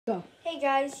Go. Hey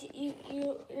guys,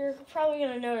 you're probably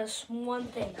gonna notice one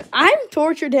thing. I'm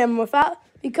tortured him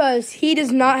because he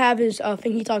does not have his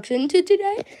thing he talks into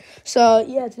today. So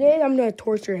yeah, today I'm gonna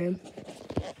torture him.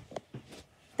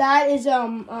 That is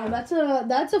that's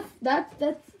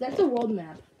a world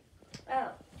map. Oh,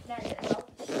 that did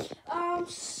help.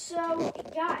 So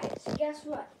guys, guess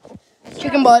what?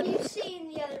 Chicken butt. You've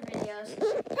seen the other videos.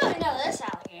 Probably know this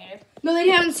alligator. No, they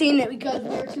haven't seen it because we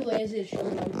were too lazy to show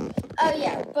them. Oh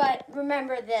yeah, but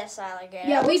remember this alligator?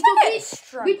 Yeah, we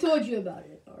told you about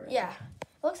it already. Yeah,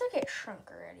 looks like it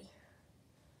shrunk already.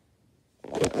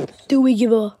 Do we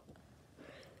give a?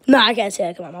 No, I can't say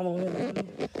that. Come on, Mama.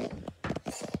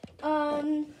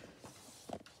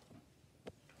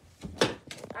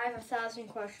 I have 1,000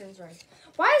 questions right.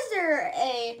 Why is there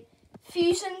a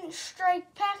Fusion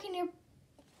Strike pack in your?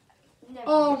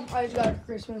 Oh, I just got it for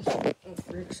Christmas. Oh,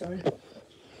 frick, sorry.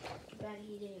 Bet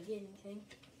he didn't get anything.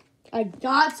 I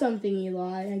got something,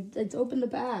 Eli. Let's open the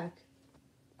pack.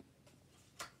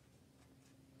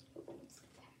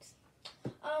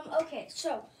 Okay,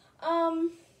 so,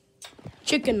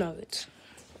 Chicken nuggets.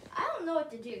 I don't know what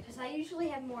to do because I usually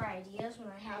have more ideas when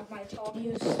I have my talking.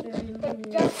 Yes. But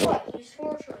guess what? He's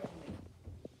torturing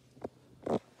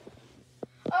me.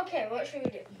 Okay, what should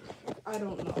we do? I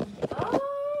don't know.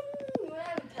 You want to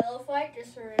have a pillow fight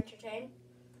just for entertain?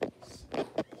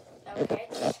 Okay.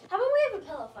 How about we have a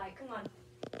pillow fight? Come on.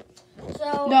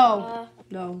 So. No.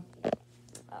 No.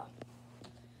 Oh.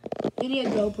 You need a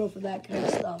GoPro for that kind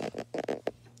of stuff.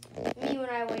 Me when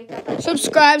I wake up.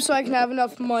 Subscribe so I can have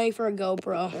enough money for a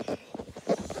GoPro.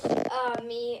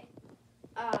 Me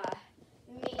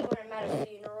when I'm at a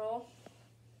funeral.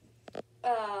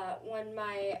 When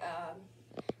my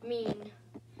mean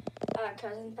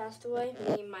cousin passed away,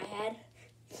 me in my head.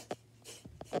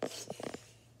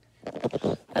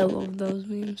 I love those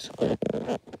memes.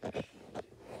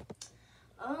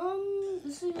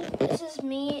 This is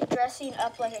me dressing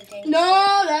up like a gangster.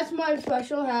 No, that's my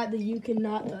special hat that you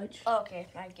cannot touch. Oh, okay,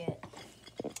 I get it.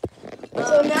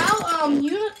 So now,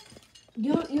 you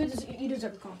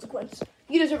deserve a consequence.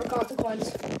 You deserve a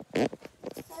consequence. I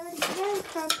already had a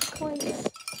consequence.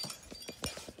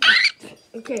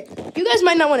 Okay, you guys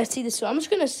might not want to see this, so I'm just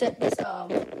gonna set this.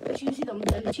 Let you see them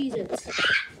Cheez-Its.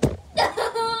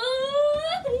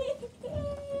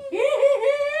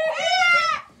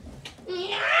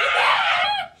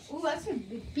 Ooh, that's a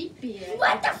big pee-pee.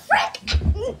 What the frick?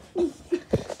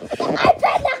 I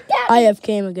bet knocked out. IF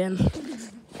came again.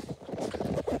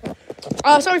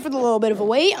 Sorry for the little bit of a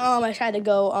wait. I tried to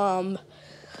go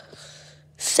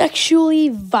sexually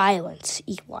violent.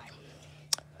 Eli.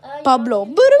 Pablo.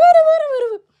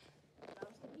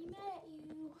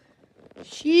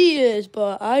 She is,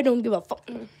 but I don't give a fuck.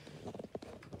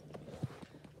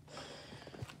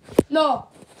 No.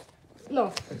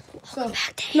 So,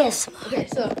 no. Okay,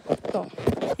 so, no.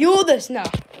 You hold this now.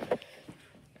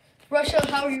 Russia,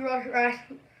 how are you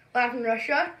laugh in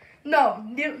Russia? No,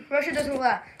 Russia doesn't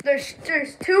laugh. There's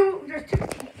two.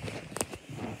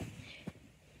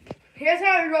 Here's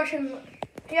how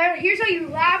here's how you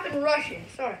laugh in Russian.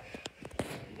 Sorry.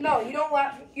 No, you don't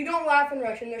laugh. You don't laugh in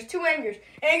Russian. There's two angers.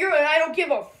 Anger and I don't give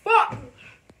a fuck.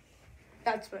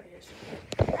 That's what it is.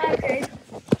 Okay.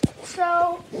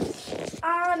 So,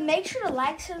 make sure to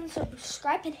like and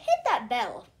subscribe and hit that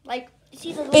bell. Like,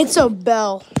 see the little... It's a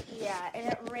bell. Yeah, and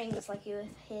it rings like you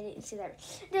hit it. See that?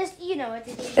 Just, you know what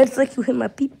to do. It's like you hit my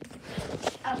peep.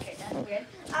 Okay, that's weird.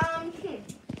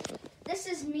 This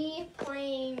is me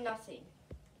playing nothing.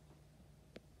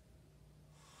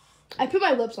 I put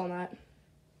my lips on that.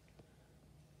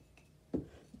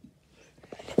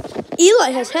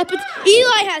 Eli has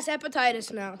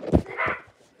hepatitis now.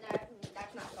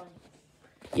 That's not funny.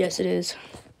 Yes, it is.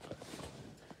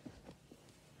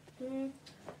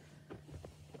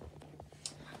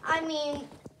 I mean...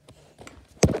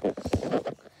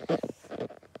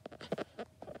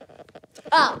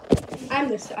 Oh.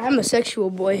 I'm the sexual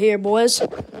boy here, boys.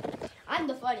 I'm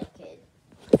the funny kid.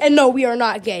 And no, we are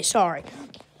not gay. Sorry.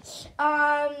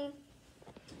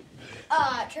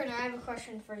 Turner, I have a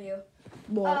question for you.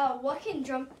 What? What can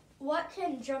jump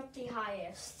the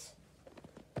highest?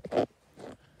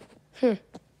 I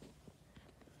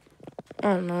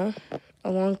don't know.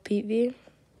 A long PV?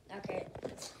 Okay.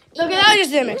 Okay, that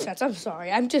just didn't make sense. I'm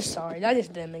sorry. I'm just sorry. That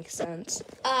just didn't make sense.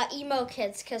 Emo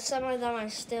kids, because some of them are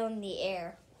still in the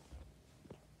air.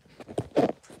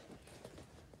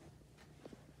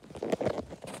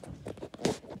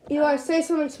 Eli, say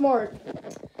something smart.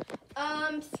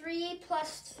 3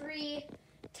 plus 3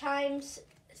 times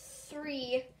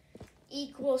 3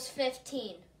 equals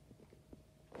 15.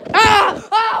 Ah!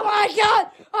 Oh my god!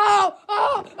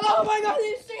 Oh my god,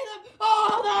 you see them?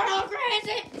 Oh, they're all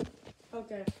crazy!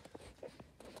 Okay.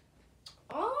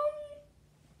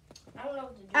 I don't know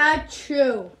what to do.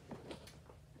 Achoo.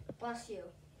 Bless you.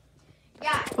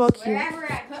 Guys, Fuck you. wherever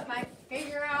I put my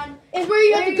finger on Is where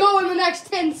you have to go in the next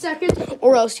 10 seconds,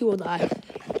 or else you will die.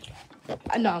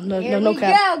 No cap. Here No we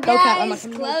cap. go, No cap. I'm guys.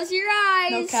 not Close your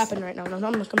eyes. no capping right now. No,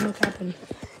 I'm no capping.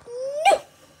 No.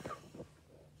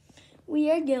 We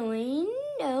are going.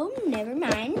 No, never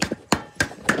mind.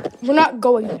 We're not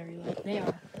going there yet. They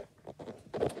are.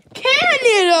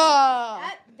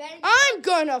 Canada! I'm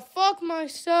gonna fuck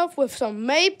myself with some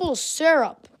maple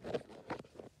syrup.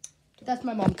 That's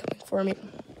my mom coming for me.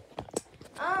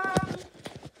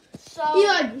 So.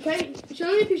 Eli, okay,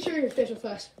 show me a picture of your facial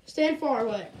fast. Stand far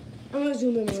away. I'm gonna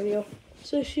zoom in on you.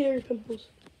 So see your pimples.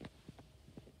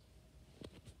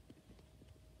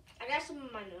 I got some on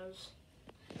my nose.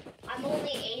 I'm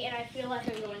only 8 and I feel like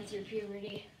I'm going through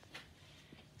puberty.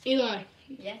 Eli.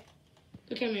 Yeah.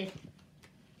 Look at me.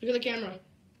 Look at the camera.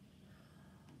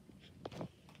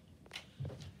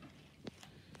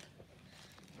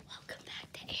 Welcome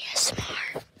back to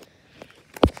ASMR.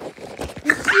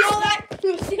 You see all that?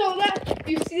 You see all that?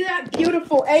 You see that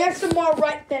beautiful ASMR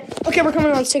right there? Okay, we're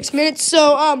coming on 6 minutes.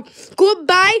 So,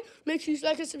 goodbye. Make sure you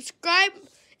like and subscribe.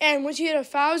 And once you hit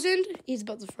 1,000, he's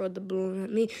about to throw the balloon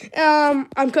at me.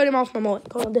 I'm cutting off my mullet.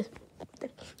 Hold on, this.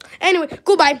 Anyway,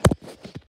 goodbye.